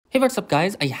Hey, what's up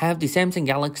guys? I have the Samsung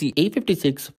Galaxy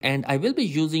A56 and I will be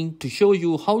using to show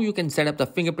you how you can set up the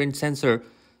fingerprint sensor.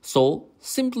 So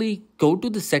simply go to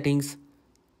the settings.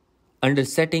 Under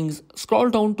settings, scroll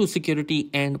down to security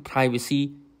and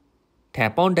privacy.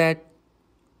 Tap on that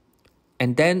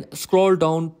and then scroll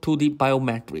down to the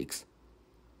biometrics.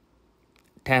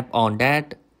 Tap on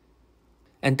that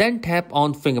and then tap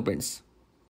on fingerprints.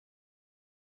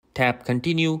 Tap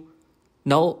continue.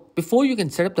 Now, before you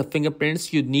can set up the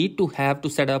fingerprints, you need to have to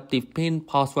set up the PIN,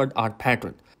 password or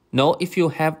pattern. Now, if you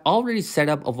have already set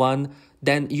up one,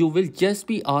 then you will just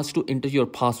be asked to enter your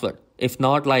password. If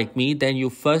not like me, then you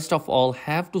first of all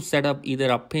have to set up either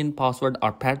a PIN, password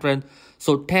or pattern.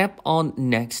 So tap on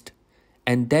next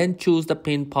and then choose the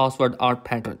PIN, password or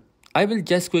pattern. I will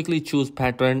just quickly choose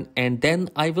pattern and then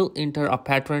I will enter a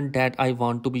pattern that I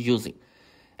want to be using.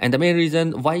 And the main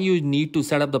reason why you need to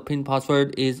set up the PIN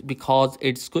password is because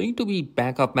it's going to be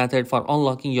backup method for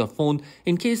unlocking your phone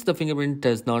in case the fingerprint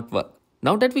does not work.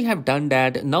 Now that we have done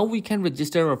that, now we can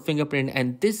register our fingerprint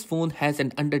and this phone has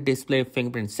an under display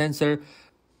fingerprint sensor.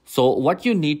 So what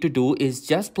you need to do is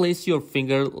just place your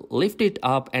finger, lift it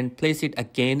up and place it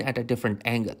again at a different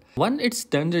angle. Once it's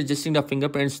done registering the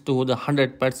fingerprints to the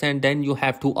 100%, then you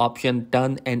have two options,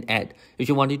 done and add. If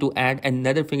you wanted to add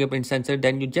another fingerprint sensor,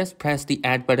 then you just press the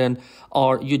add button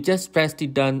or you just press the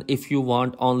done if you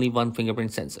want only one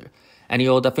fingerprint sensor.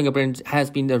 Anyhow, the fingerprint has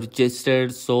been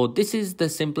registered. So this is the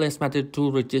simplest method to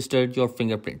register your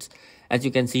fingerprints. As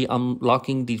you can see, I'm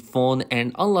locking the phone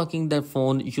and unlocking the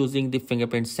phone using the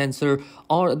fingerprint sensor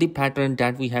or the pattern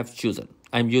that we have chosen.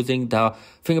 I'm using the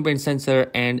fingerprint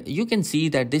sensor and you can see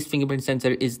that this fingerprint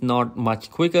sensor is not much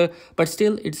quicker, but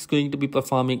still it's going to be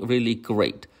performing really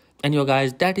great. Anyway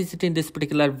guys, that is it in this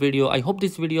particular video. I hope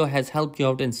this video has helped you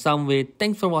out in some way.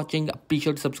 Thanks for watching. Be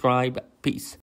sure to subscribe. Peace.